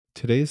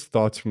Today's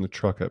Thoughts from the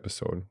Truck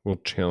episode will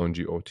challenge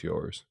you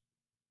OTOers.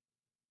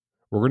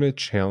 We're going to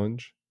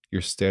challenge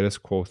your status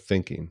quo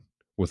thinking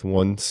with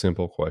one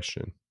simple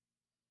question.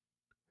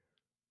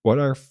 What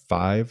are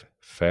 5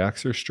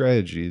 facts or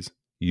strategies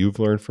you've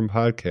learned from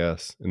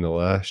podcasts in the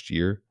last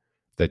year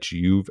that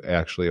you've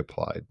actually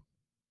applied?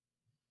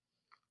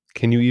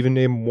 Can you even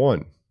name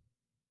one?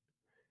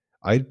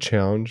 I'd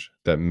challenge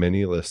that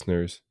many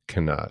listeners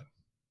cannot.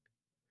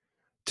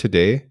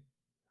 Today,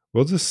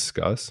 we'll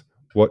discuss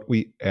what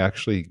we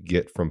actually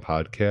get from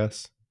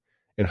podcasts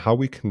and how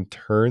we can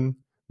turn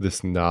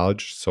this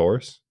knowledge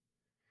source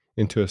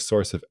into a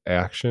source of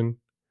action,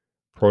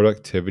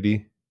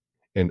 productivity,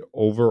 and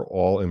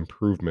overall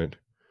improvement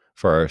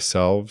for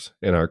ourselves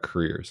and our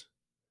careers.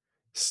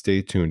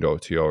 Stay tuned,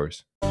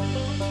 OTOers.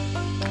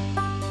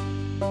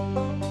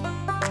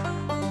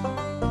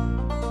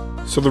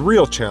 So the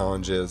real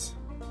challenge is,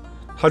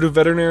 how do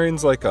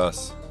veterinarians like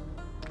us,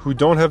 who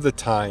don't have the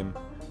time,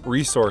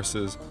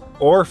 resources,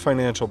 or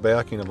financial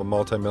backing of a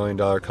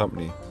multi-million-dollar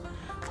company,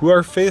 who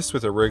are faced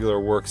with irregular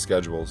work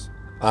schedules,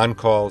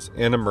 on-calls,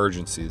 and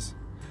emergencies,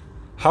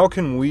 how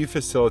can we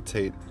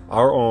facilitate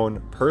our own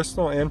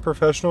personal and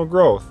professional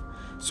growth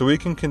so we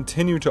can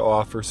continue to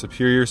offer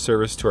superior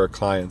service to our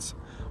clients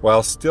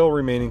while still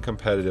remaining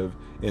competitive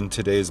in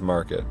today's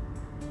market?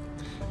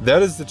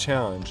 That is the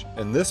challenge,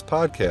 and this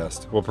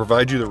podcast will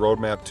provide you the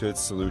roadmap to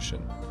its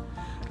solution.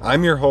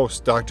 I'm your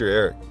host, Dr.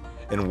 Eric,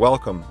 and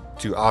welcome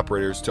to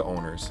Operators to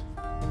Owners.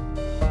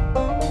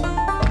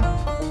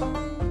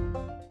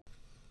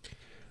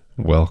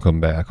 Welcome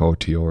back,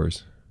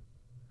 OTOers.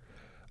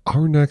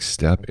 Our next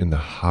step in the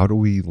How Do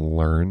We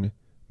Learn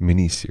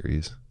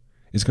mini-series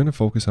is going to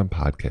focus on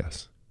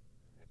podcasts,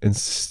 and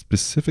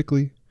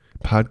specifically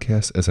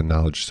podcasts as a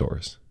knowledge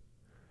source.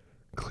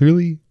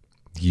 Clearly,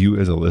 you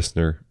as a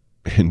listener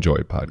enjoy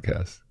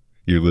podcasts.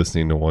 You're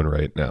listening to one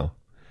right now,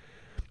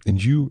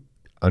 and you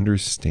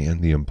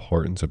understand the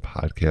importance of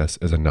podcasts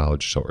as a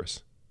knowledge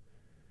source.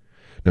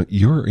 Now,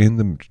 you're in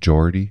the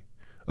majority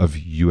of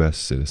U.S.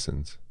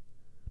 citizens.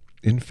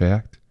 In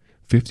fact,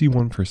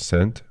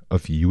 51%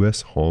 of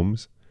U.S.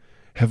 homes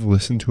have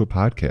listened to a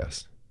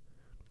podcast,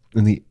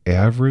 and the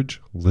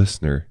average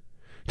listener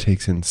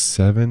takes in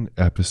 7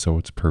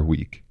 episodes per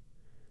week.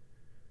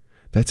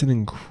 That's an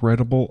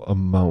incredible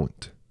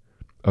amount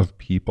of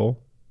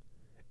people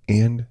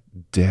and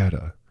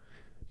data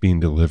being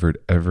delivered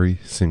every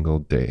single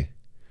day.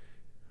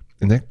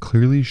 And that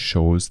clearly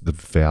shows the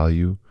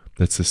value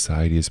that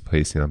society is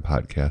placing on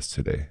podcasts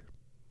today.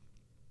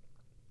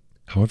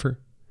 However,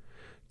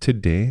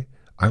 today,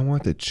 I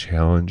want to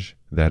challenge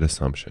that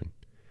assumption.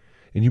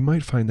 And you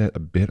might find that a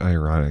bit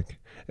ironic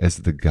as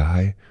the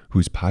guy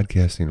who's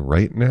podcasting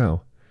right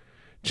now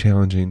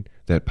challenging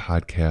that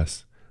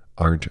podcasts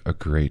aren't a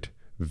great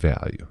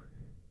value.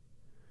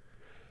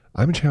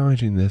 I'm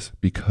challenging this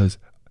because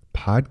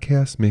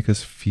podcasts make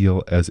us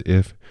feel as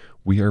if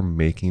we are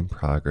making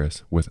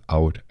progress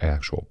without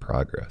actual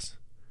progress.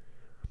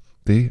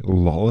 They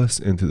lull us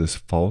into this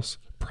false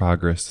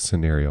progress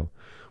scenario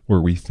where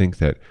we think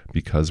that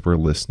because we're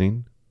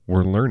listening,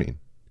 we're learning.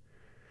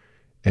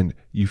 And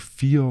you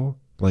feel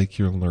like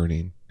you're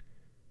learning,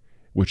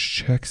 which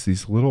checks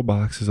these little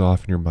boxes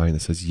off in your mind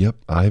that says, yep,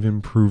 I've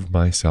improved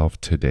myself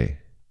today.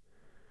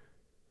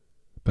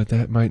 But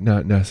that might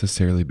not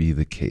necessarily be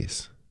the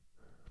case.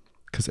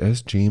 Because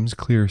as James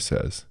Clear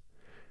says,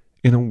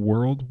 in a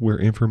world where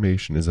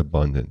information is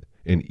abundant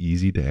and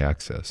easy to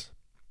access,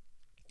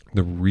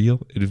 the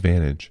real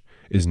advantage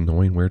is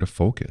knowing where to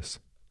focus.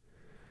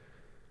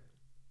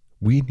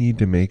 We need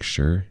to make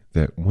sure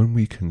that when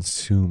we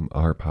consume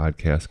our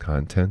podcast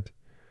content,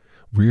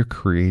 we're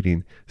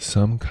creating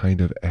some kind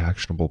of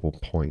actionable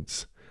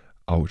points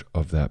out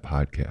of that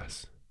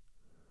podcast.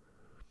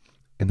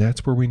 And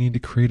that's where we need to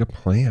create a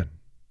plan.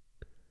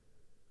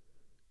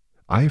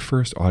 I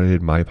first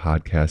audited my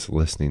podcast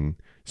listening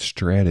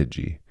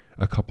strategy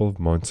a couple of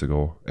months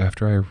ago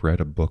after I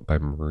read a book by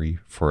Marie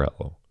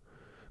Forleo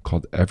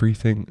called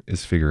Everything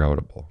is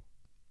Figureoutable.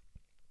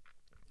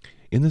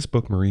 In this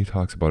book, Marie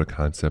talks about a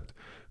concept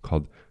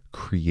called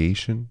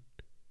creation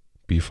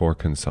before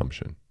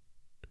consumption.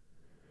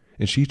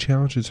 And she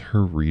challenges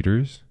her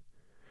readers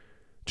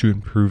to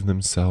improve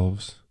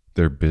themselves,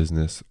 their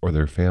business, or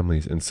their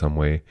families in some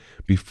way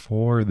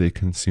before they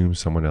consume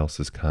someone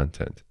else's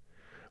content,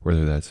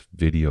 whether that's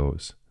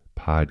videos,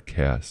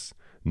 podcasts,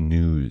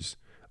 news,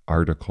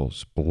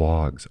 articles,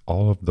 blogs,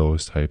 all of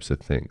those types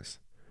of things.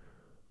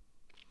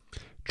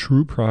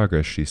 True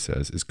progress, she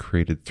says, is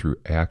created through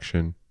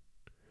action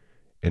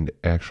and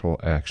actual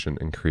action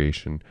and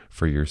creation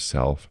for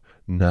yourself,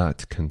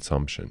 not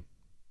consumption.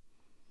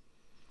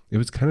 It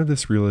was kind of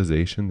this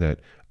realization that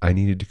I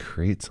needed to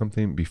create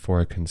something before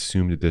I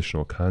consumed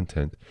additional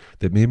content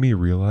that made me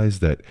realize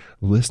that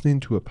listening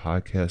to a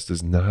podcast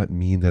does not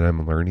mean that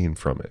I'm learning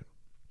from it.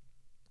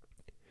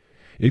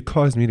 It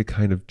caused me to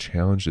kind of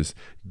challenge this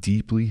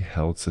deeply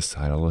held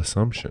societal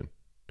assumption.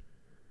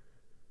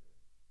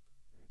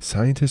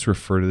 Scientists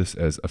refer to this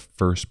as a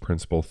first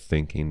principle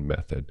thinking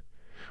method,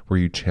 where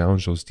you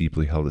challenge those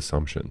deeply held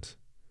assumptions.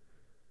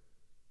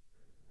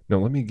 Now,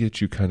 let me get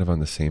you kind of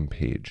on the same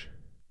page.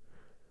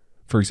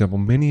 For example,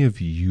 many of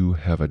you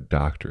have a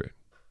doctorate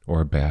or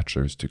a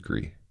bachelor's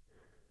degree.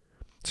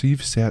 So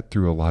you've sat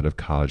through a lot of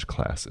college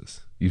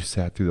classes. You've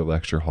sat through the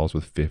lecture halls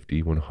with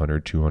 50,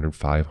 100, 200,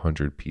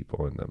 500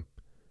 people in them.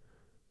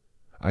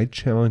 I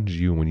challenge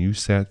you, when you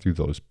sat through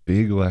those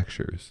big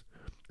lectures,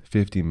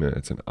 50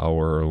 minutes, an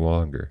hour or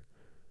longer,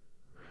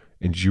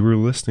 and you were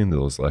listening to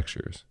those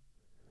lectures,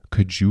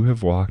 could you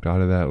have walked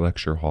out of that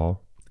lecture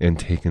hall and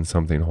taken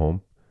something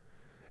home?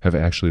 Have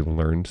actually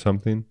learned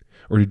something?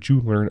 Or did you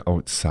learn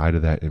outside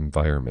of that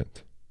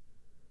environment?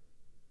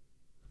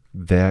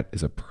 That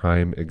is a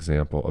prime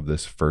example of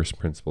this first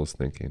principles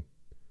thinking.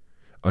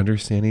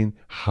 Understanding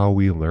how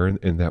we learn,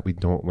 and that we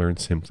don't learn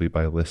simply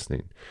by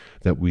listening,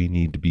 that we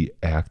need to be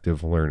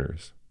active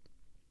learners.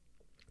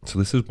 So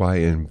this is why I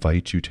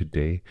invite you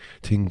today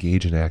to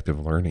engage in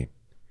active learning.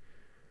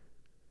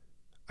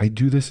 I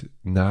do this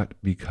not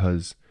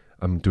because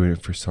I'm doing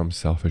it for some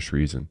selfish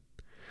reason.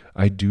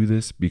 I do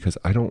this because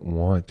I don't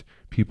want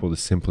people to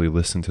simply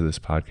listen to this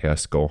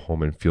podcast, go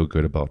home, and feel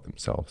good about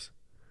themselves.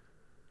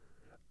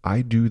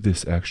 I do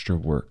this extra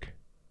work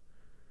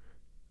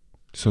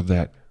so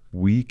that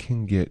we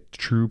can get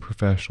true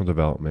professional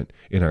development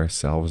in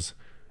ourselves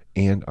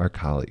and our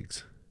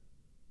colleagues.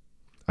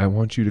 I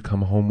want you to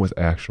come home with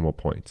actionable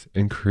points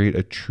and create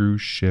a true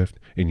shift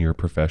in your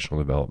professional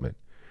development.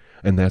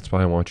 And that's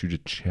why I want you to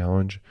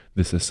challenge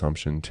this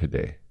assumption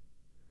today.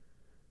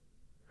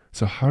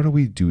 So how do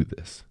we do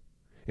this?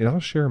 And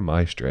I'll share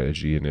my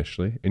strategy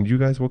initially, and you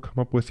guys will come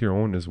up with your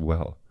own as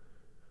well.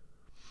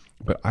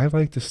 But I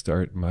like to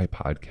start my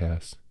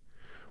podcast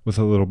with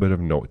a little bit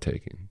of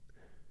note-taking.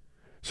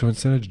 So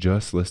instead of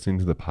just listening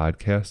to the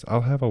podcast,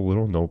 I'll have a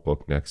little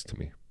notebook next to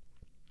me.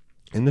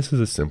 And this is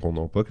a simple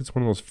notebook. It's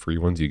one of those free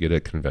ones you get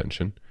at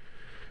convention.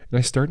 And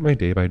I start my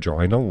day by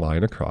drawing a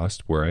line across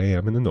where I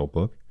am in the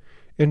notebook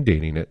and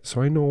dating it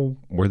so I know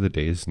where the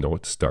day's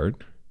notes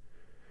start.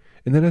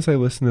 And then as I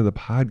listen to the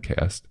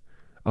podcast,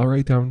 I'll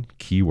write down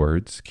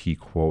keywords, key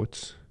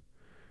quotes,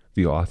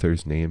 the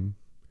author's name,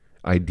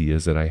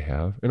 ideas that I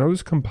have, and I'll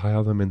just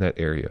compile them in that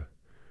area.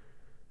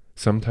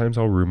 Sometimes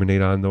I'll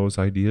ruminate on those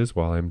ideas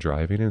while I'm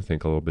driving and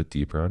think a little bit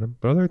deeper on them,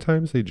 but other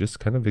times they just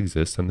kind of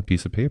exist on the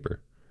piece of paper.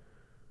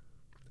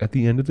 At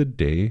the end of the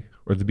day,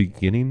 or the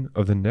beginning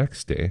of the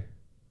next day,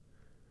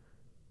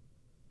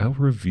 I'll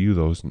review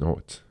those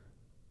notes.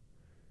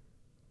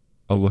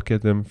 I'll look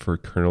at them for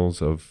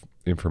kernels of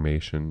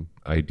information,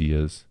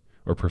 ideas,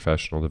 or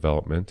professional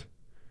development,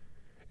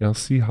 and I'll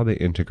see how they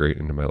integrate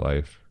into my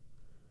life.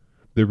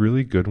 The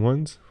really good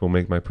ones will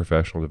make my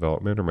professional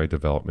development or my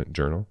development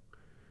journal.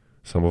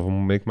 Some of them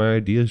will make my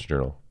ideas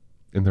journal,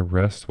 and the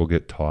rest will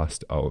get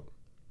tossed out.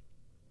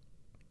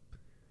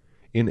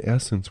 In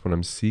essence, what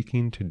I'm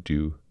seeking to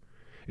do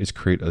is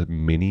create a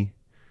mini,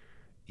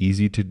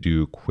 easy to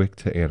do, quick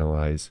to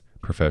analyze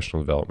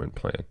professional development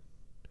plan.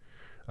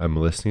 I'm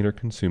listening or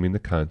consuming the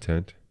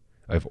content.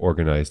 I've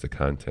organized the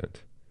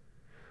content.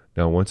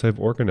 Now, once I've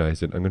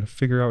organized it, I'm going to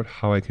figure out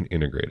how I can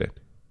integrate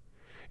it.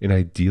 And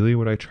ideally,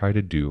 what I try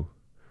to do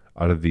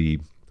out of the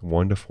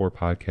 1 to 4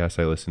 podcasts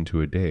I listen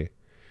to a day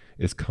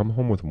is come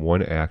home with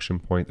one action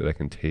point that I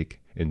can take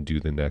and do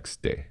the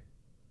next day.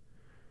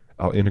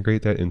 I'll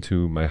integrate that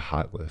into my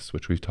hot list,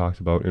 which we've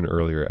talked about in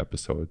earlier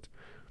episodes,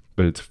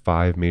 but it's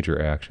 5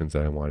 major actions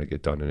that I want to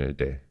get done in a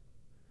day.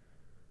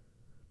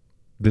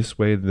 This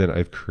way, then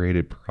I've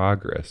created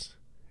progress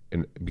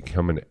and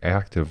become an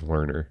active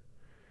learner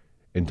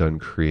and done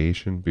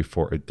creation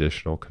before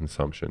additional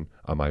consumption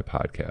on my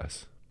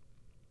podcast.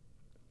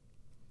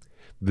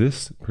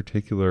 This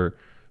particular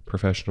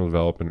professional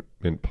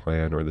development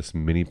plan, or this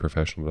mini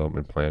professional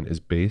development plan, is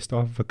based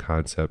off of a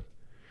concept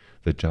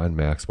that John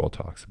Maxwell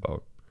talks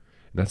about,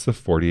 and that's the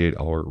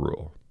 48-hour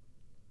rule.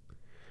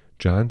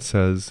 John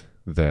says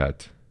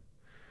that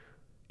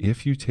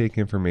if you take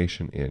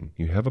information in,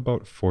 you have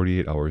about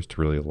 48 hours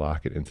to really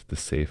lock it into the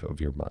safe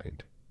of your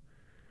mind.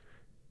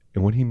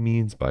 And what he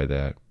means by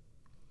that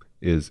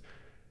is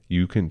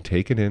you can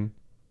take it in,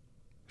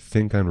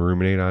 think on,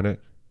 ruminate on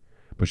it,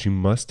 but you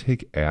must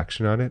take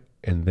action on it,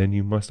 and then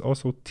you must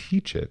also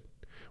teach it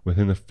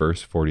within the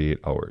first 48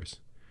 hours.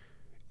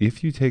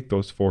 If you take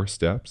those 4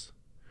 steps,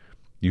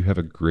 you have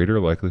a greater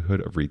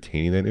likelihood of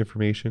retaining that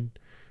information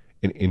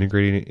and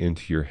integrating it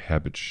into your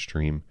habit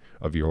stream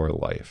of your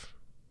life,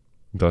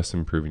 thus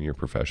improving your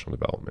professional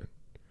development.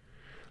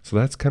 So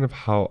that's kind of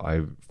how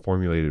I've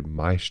formulated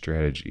my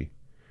strategy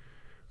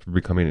for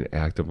becoming an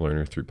active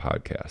learner through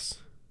podcasts.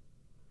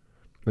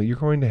 Now, you're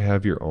going to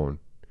have your own,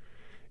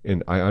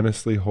 and I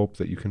honestly hope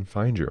that you can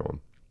find your own,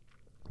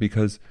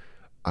 because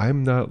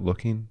I'm not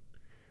looking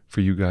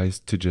for you guys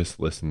to just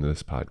listen to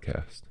this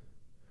podcast.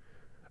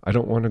 I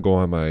don't want to go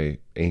on my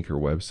Anchor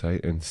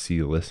website and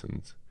see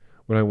listens.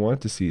 What I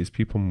want to see is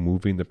people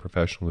moving the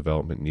professional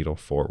development needle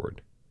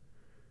forward.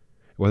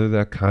 Whether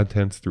that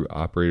content's through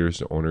Operators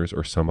to Owners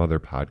or some other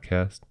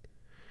podcast,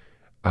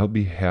 I'll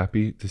be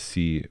happy to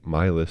see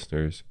my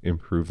listeners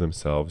improve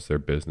themselves, their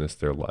business,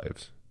 their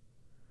lives.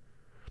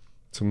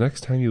 So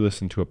next time you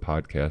listen to a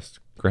podcast,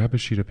 grab a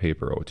sheet of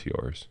paper,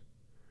 OTOers.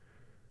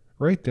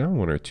 Write down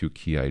 1 or 2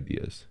 key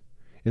ideas,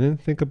 and then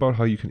think about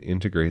how you can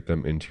integrate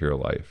them into your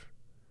life.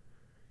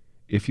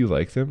 If you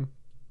like them,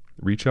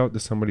 reach out to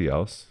somebody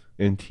else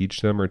and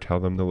teach them or tell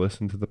them to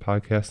listen to the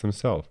podcast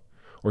themselves,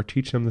 or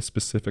teach them the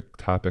specific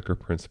topic or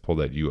principle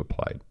that you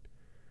applied.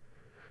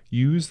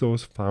 Use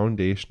those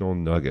foundational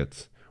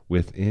nuggets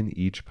within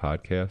each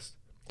podcast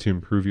to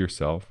improve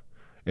yourself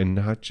and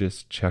not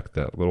just check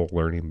that little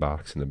learning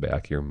box in the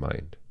back of your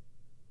mind.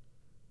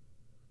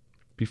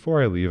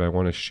 Before I leave, I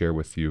want to share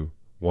with you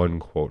one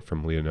quote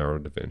from Leonardo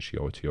da Vinci,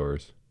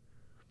 OTOers.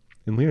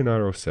 And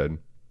Leonardo said,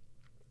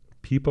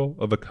 "People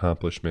of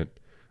accomplishment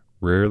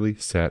rarely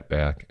sat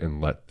back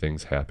and let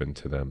things happen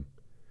to them.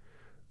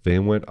 They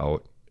went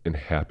out and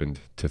happened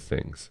to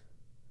things."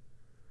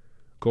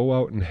 Go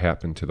out and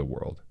happen to the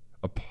world.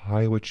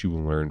 Apply what you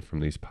learn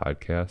from these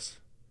podcasts.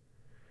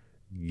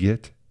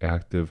 Get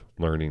active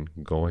learning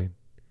going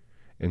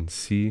and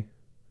see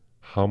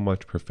how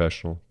much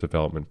professional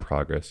development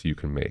progress you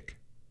can make.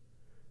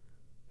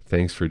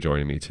 Thanks for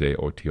joining me today,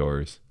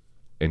 OTOers,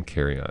 and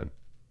carry on.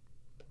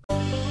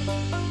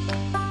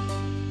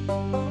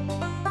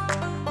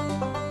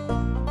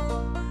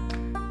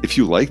 If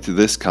you liked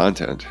this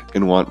content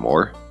and want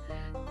more,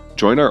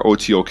 join our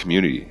OTO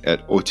community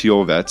at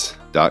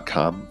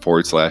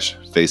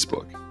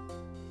otovets.com/Facebook.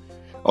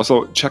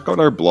 Also, check out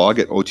our blog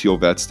at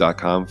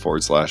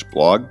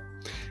otovets.com/blog.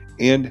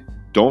 And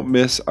don't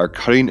miss our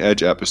cutting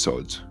edge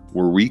episodes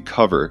where we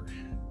cover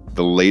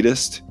the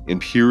latest in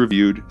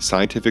peer-reviewed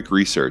scientific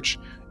research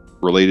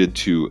related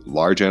to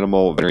large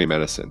animal veterinary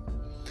medicine.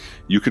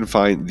 You can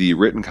find the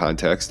written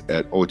context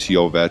at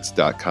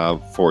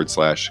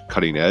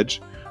otovets.com/cutting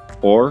edge,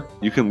 or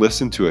you can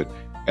listen to it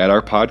at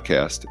our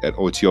podcast at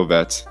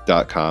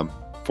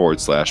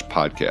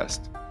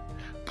otovets.com/podcast.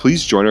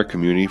 Please join our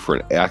community for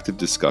an active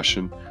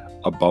discussion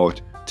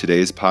about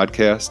today's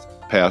podcast,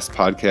 past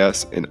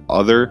podcasts, and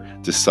other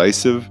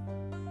decisive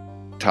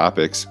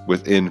topics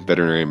within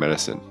veterinary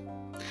medicine.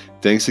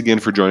 Thanks again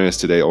for joining us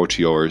today,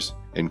 OTOers,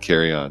 and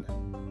carry on.